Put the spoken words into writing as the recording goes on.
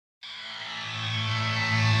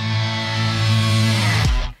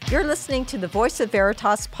You're listening to the Voice of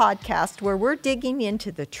Veritas podcast, where we're digging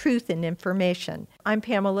into the truth and information. I'm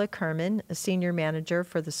Pamela Kerman, a senior manager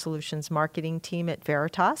for the solutions marketing team at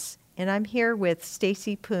Veritas, and I'm here with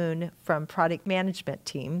Stacy Poon from product management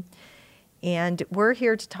team, and we're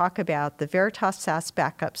here to talk about the Veritas SaaS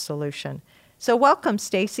Backup solution. So welcome,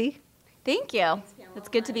 Stacy. Thank you. It's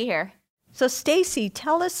good to be here. So Stacy,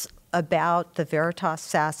 tell us about the Veritas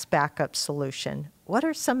SaaS Backup solution. What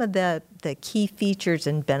are some of the key features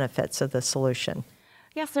and benefits of the solution?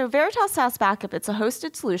 Yeah, so Veritas SaaS Backup, it's a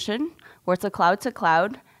hosted solution where it's a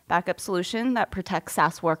cloud-to-cloud backup solution that protects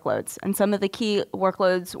SaaS workloads. And some of the key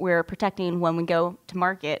workloads we're protecting when we go to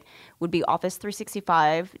market would be Office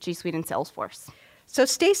 365, G Suite, and Salesforce. So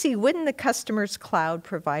Stacy, wouldn't the customer's cloud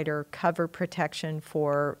provider cover protection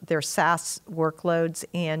for their SaaS workloads?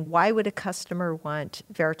 And why would a customer want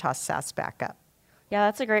Veritas SaaS Backup? Yeah,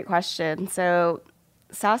 that's a great question. So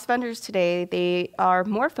SaaS vendors today, they are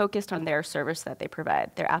more focused on their service that they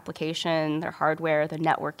provide. Their application, their hardware, their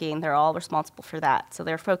networking, they're all responsible for that. So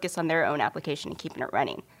they're focused on their own application and keeping it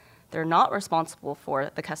running. They're not responsible for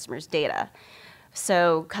the customer's data.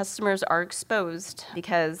 So customers are exposed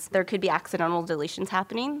because there could be accidental deletions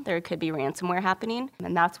happening, there could be ransomware happening,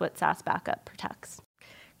 and that's what SaaS Backup protects.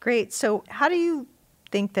 Great. So how do you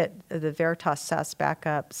think that the Veritas SaaS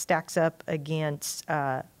Backup stacks up against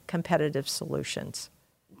competitive solutions?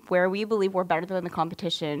 Where we believe we're better than the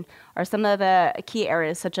competition are some of the key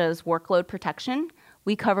areas such as workload protection.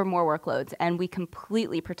 We cover more workloads, and we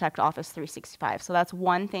completely protect Office 365. So that's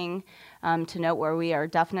one thing to note where we are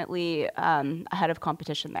definitely ahead of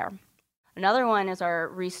competition there. Another one is our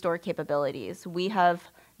restore capabilities. We have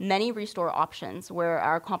many restore options where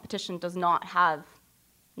our competition does not have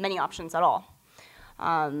many options at all.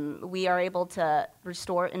 We are able to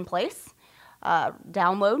restore in place,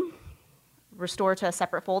 download, restore to a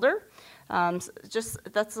separate folder. Just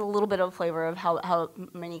that's a little bit of a flavor of how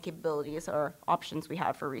many capabilities or options we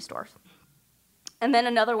have for restores. And then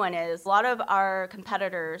another one is a lot of our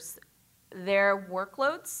competitors, their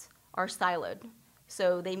workloads are siloed.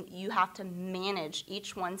 So you have to manage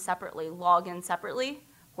each one separately, log in separately,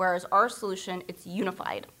 whereas our solution, it's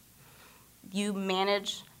unified. You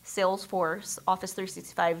manage Salesforce, Office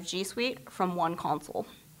 365, G Suite from one console.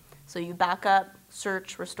 So you back up,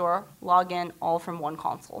 search, restore, log in, all from one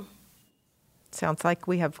console. Sounds like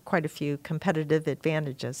we have quite a few competitive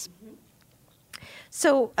advantages. Mm-hmm.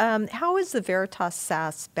 So how is the Veritas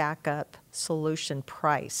SaaS Backup solution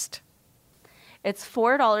priced? It's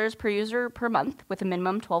 $4 per user per month with a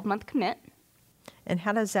minimum 12-month commit. And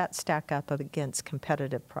how does that stack up against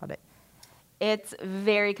competitive product? It's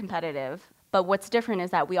very competitive, but what's different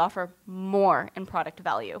is that we offer more in product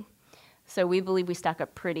value. So we believe we stack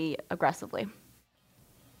up pretty aggressively.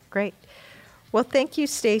 Great. Well, thank you,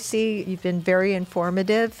 Stacy. You've been very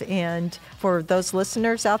informative. And for those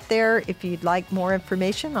listeners out there, if you'd like more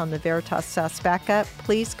information on the Veritas SaaS Backup,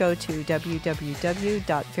 please go to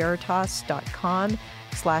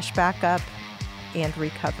www.veritas.com/backup and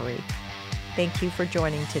recovery. Thank you for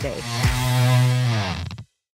joining today.